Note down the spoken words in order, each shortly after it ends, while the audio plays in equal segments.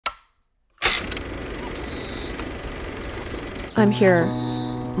I'm here.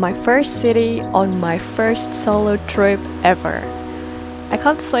 My first city on my first solo trip ever. I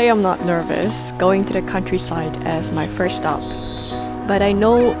can't say I'm not nervous going to the countryside as my first stop, but I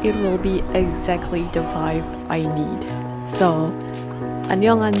know it will be exactly the vibe I need. So,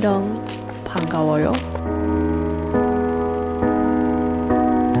 안녕 안동, 반가워요.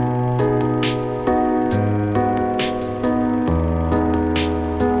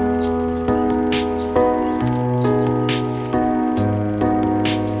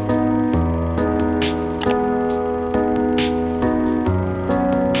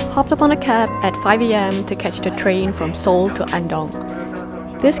 Hopped up on a cab at 5 AM to catch the train from Seoul to Andong.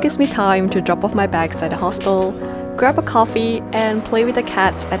 This gives me time to drop off my bags at the hostel, grab a coffee, and play with the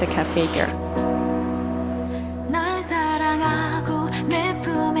cats at the cafe here.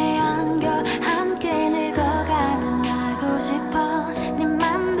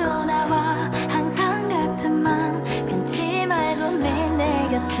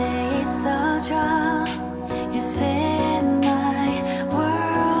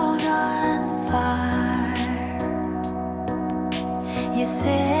 You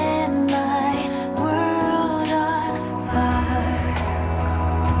set my world on fire.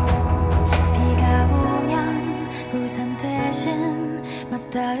 비가 오면 우산 대신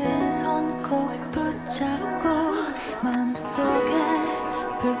맞닿은 손 꼭 붙잡고 마음속에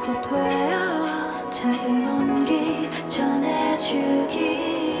불꽃 되어 작은 온기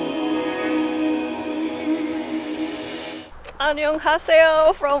전해주기.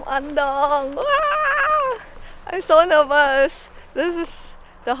 안녕하세요 from Andong. I'm so nervous. This is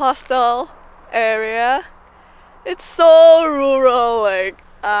the hostel area. It's so rural, like,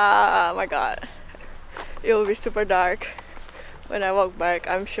 oh my god. It will be super dark when I walk back,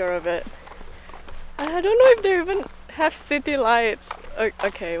 I'm sure of it. I don't know if they even have city lights.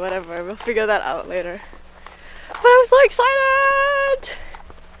 Okay, whatever, we'll figure that out later. But I'm so excited!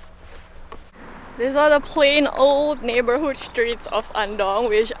 These are the plain old neighborhood streets of Andong,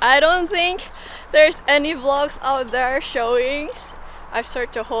 which I don't think there's any vlogs out there showing. I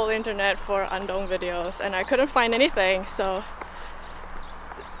searched the whole internet for Andong videos and I couldn't find anything, so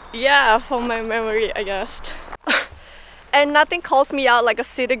yeah, from my memory, I guess. And nothing calls me out like a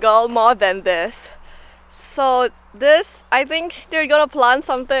city girl more than this. So this, I think they're gonna plant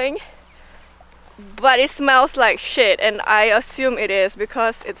something, but it smells like shit, and I assume it is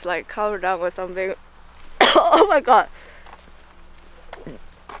because it's like covered down with something. Oh my god,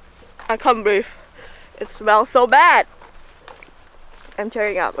 I can't breathe. It smells so bad. I'm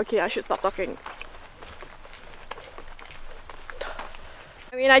tearing up. Okay, I should stop talking.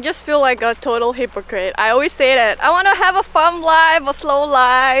 I mean, I just feel like a total hypocrite. I always say that I want to have a fun life, a slow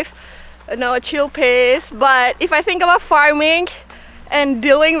life, you know, a chill pace. But if I think about farming and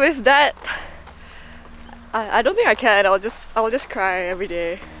dealing with that, I don't think I can. I'll just cry every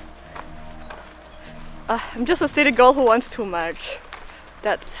day. I'm just a city girl who wants too much.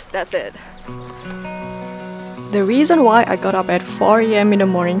 That's it. The reason why I got up at 4 AM in the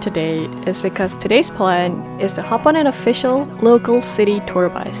morning today is because today's plan is to hop on an official local city tour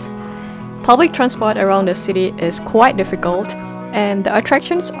bus. Public transport around the city is quite difficult and the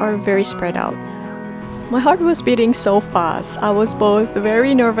attractions are very spread out. My heart was beating so fast. I was both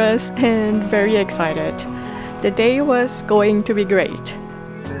very nervous and very excited. The day was going to be great.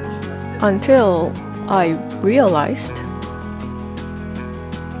 Until I realized.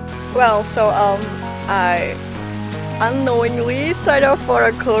 Well, so I unknowingly signed up for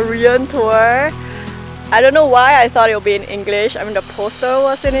a Korean tour. I don't know why I thought it would be in English. I mean, the poster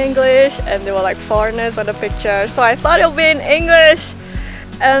was in English and there were like foreigners on the picture, so I thought it would be in English.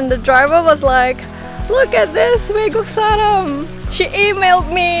 And the driver was like, "Look at this, 외국 사람." She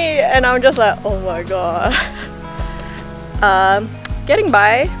emailed me and I'm just like, oh my god. Getting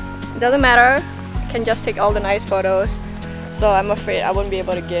by, doesn't matter. Can just take all the nice photos. So I'm afraid I won't be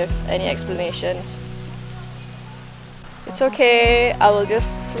able to give any explanations. It's okay, I will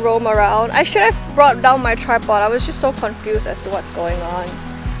just roam around. I should have brought down my tripod. I was just so confused as to what's going on.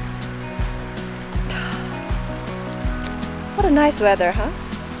 What a nice weather, huh?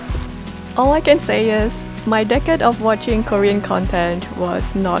 All I can say is, my decade of watching Korean content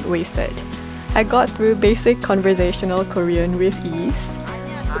was not wasted. I got through basic conversational Korean with ease.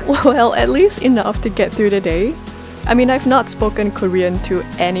 Well, at least enough to get through the day. I mean, I've not spoken Korean to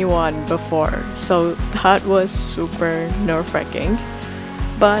anyone before, so that was super nerve-wracking.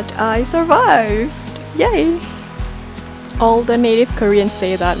 But I survived! Yay! All the native Koreans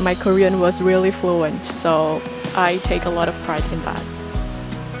say that my Korean was really fluent, so I take a lot of pride in that.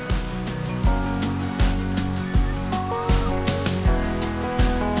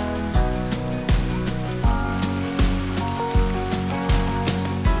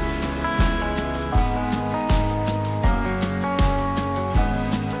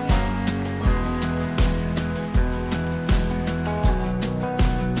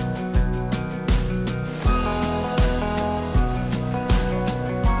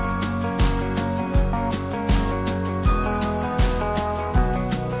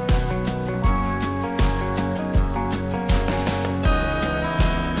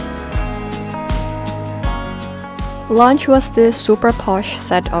 Lunch was this super posh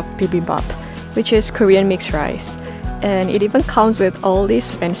set of bibimbap, which is Korean mixed rice, and it even comes with all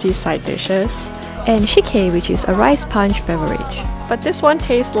these fancy side dishes, and shike, which is a rice punch beverage. But this one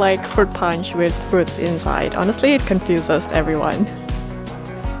tastes like fruit punch with fruits inside. Honestly, it confuses everyone.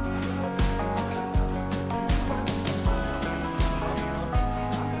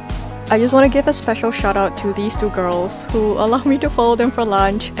 I just want to give a special shout out to these two girls who allow me to follow them for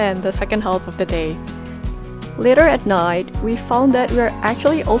lunch and the second half of the day. Later at night, we found that we're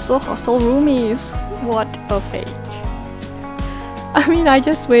actually also hostel roomies. What a fate. I mean, I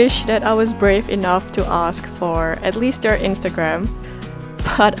just wish that I was brave enough to ask for at least their Instagram,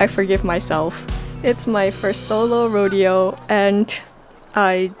 but I forgive myself. It's my first solo rodeo and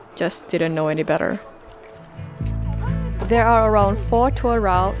I just didn't know any better. There are around 4 tour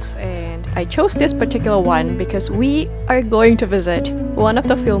routes and I chose this particular one because we are going to visit one of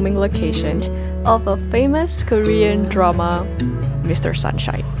the filming locations of a famous Korean drama, Mr.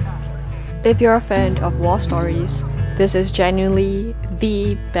 Sunshine. If you're a fan of war stories, this is genuinely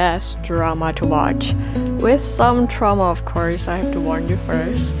the best drama to watch. With some trauma, of course, I have to warn you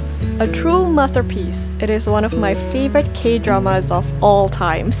first. A true masterpiece. It is one of my favorite K-dramas of all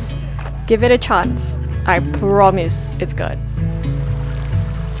times. Give it a chance. I promise it's good.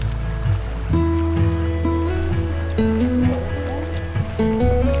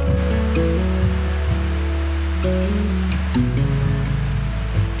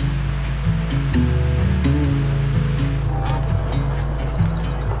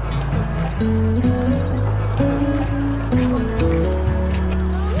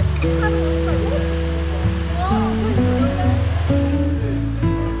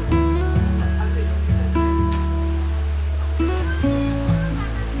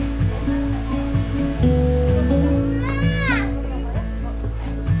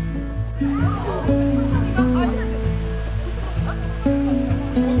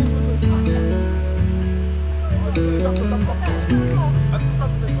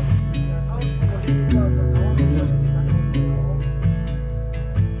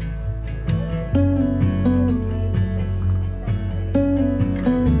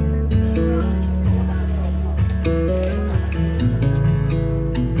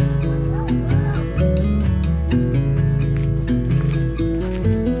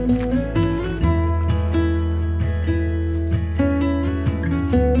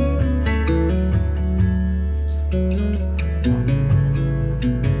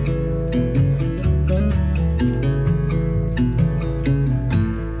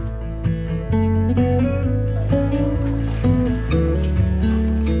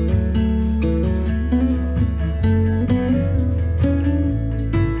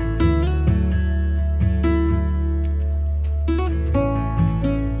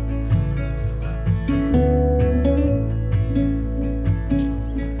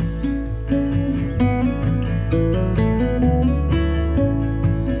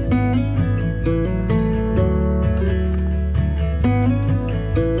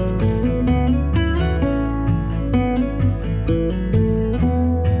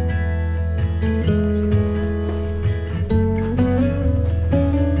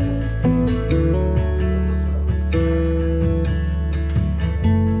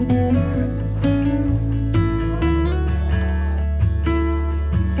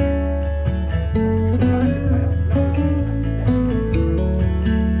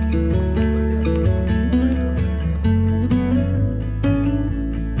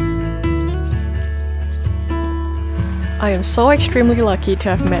 I am so extremely lucky to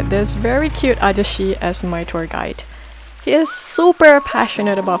have met this very cute Ahjusshi as my tour guide. He is super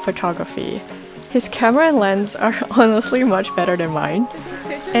passionate about photography. His camera and lens are honestly much better than mine.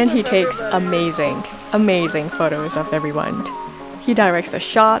 And he takes amazing photos of everyone. He directs the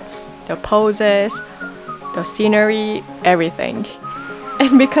shots, the poses, the scenery, everything.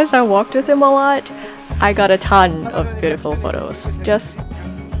 And because I walked with him a lot, I got a ton of beautiful photos. Just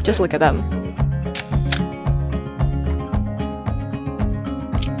look at them.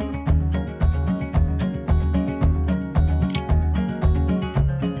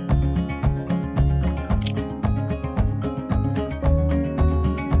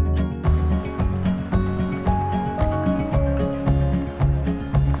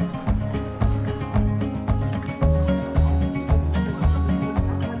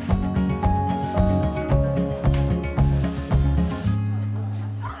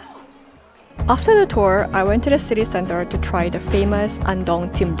 After the tour, I went to the city center to try the famous Andong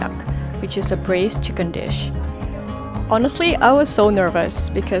Jjimdak, which is a braised chicken dish. Honestly, I was so nervous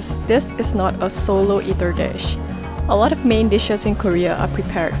because this is not a solo eater dish. A lot of main dishes in Korea are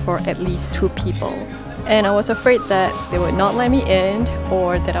prepared for at least 2 people. and I was afraid that they would not let me in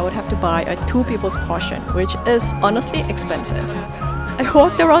or that I would have to buy a 2 people's portion, which is honestly expensive. I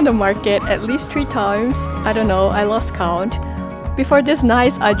walked around the market at least 3 times, I don't know, I lost count, before this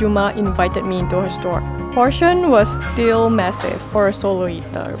nice Ajuma invited me into her store. Portion was still massive for a solo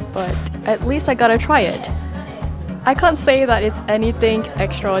eater, but at least I gotta try it. I can't say that it's anything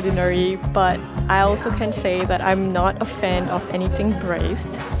extraordinary, but I also can say that I'm not a fan of anything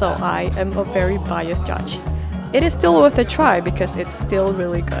braised, so I am a very biased judge. It is still worth a try because it's still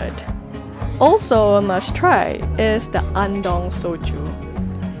really good. Also a must try is the Andong soju.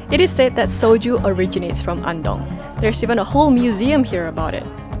 It is said that soju originates from Andong. There's even a whole museum here about it.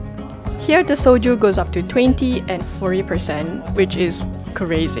 Here the soju goes up to 20 and 40%, which is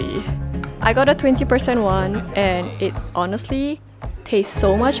crazy. I got a 20% one and it honestly tastes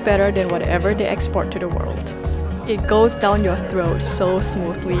so much better than whatever they export to the world. It goes down your throat so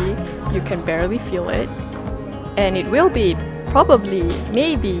smoothly, you can barely feel it. And it will be, probably,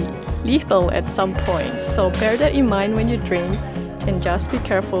 maybe, lethal at some point, so bear that in mind when you drink and just be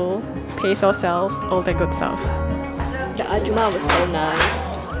careful, pace yourself, all that good stuff. The Ajuma was so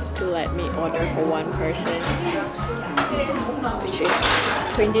nice to let me order for one person, which is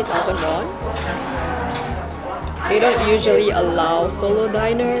 20,000 won. They don't usually allow solo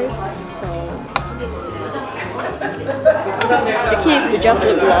diners, so the key is to just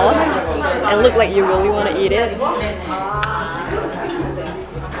look lost and look like you really want to eat it,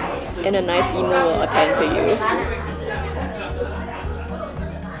 and a nice emo will attend to you.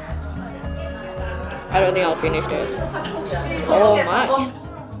 I don't think I'll finish this. So much.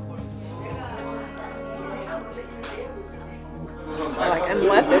 Like, I'm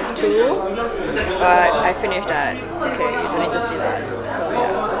left with 2, but I finished that. Okay, you don't need to see that. So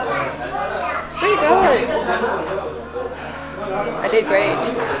yeah, it's pretty good. I did great,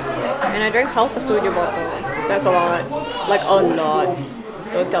 and I drank half a soju bottle. That's a lot, like a lot.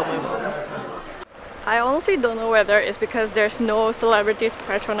 Don't tell my mom. I honestly don't know whether it's because there's no celebrities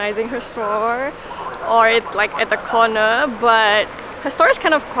patronizing her store, or it's like at the corner, but her store is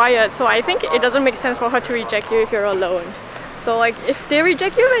kind of quiet, so I think it doesn't make sense for her to reject you if you're alone. So like, if they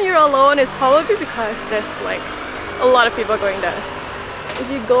reject you when you're alone, it's probably because there's like a lot of people going there. If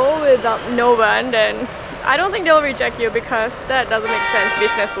you go without no one, then I don't think they'll reject you because that doesn't make sense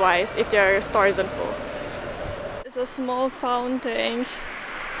business-wise if their store isn't full. It's a small fountain.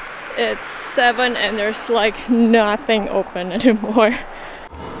 It's 7 and there's like nothing open anymore.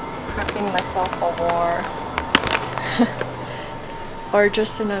 Prepping myself for war. Or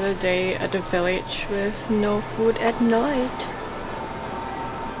just another day at the village with no food at night.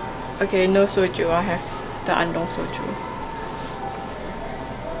 Okay, no soju, I have the Andong soju.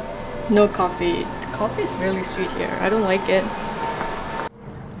 No coffee. The coffee is really sweet here, I don't like it.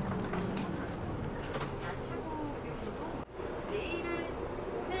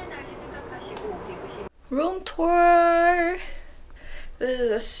 Room tour! This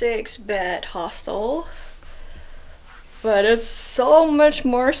is a 6-bed hostel, but it's so much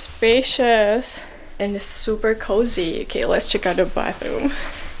more spacious and it's super cozy. Okay, let's check out the bathroom.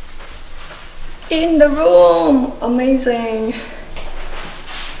 In the room! Amazing!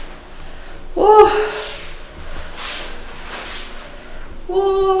 Whoa!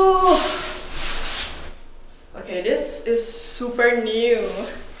 Whoa! Okay, this is super new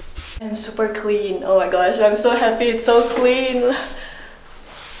and super clean. Oh my gosh, I'm so happy it's so clean.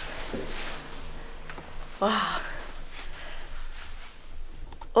 Wow.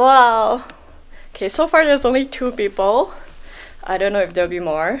 Wow. Okay, so far there's only 2 people. I don't know if there'll be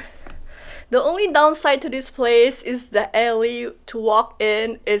more. The only downside to this place is the alley to walk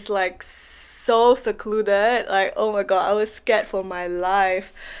in is like so secluded. Like, oh my god, I was scared for my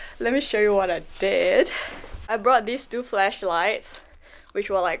life. Let me show you what I did. I brought these 2 flashlights, which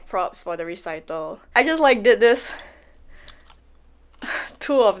were like props for the recital. I just like did this.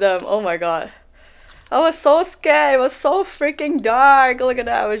 2 of them, oh my god. I was so scared, it was so freaking dark. Look at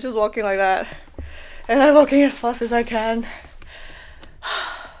that, I was just walking like that. And I'm walking as fast as I can.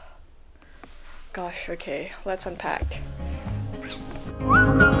 Gosh, okay, let's unpack.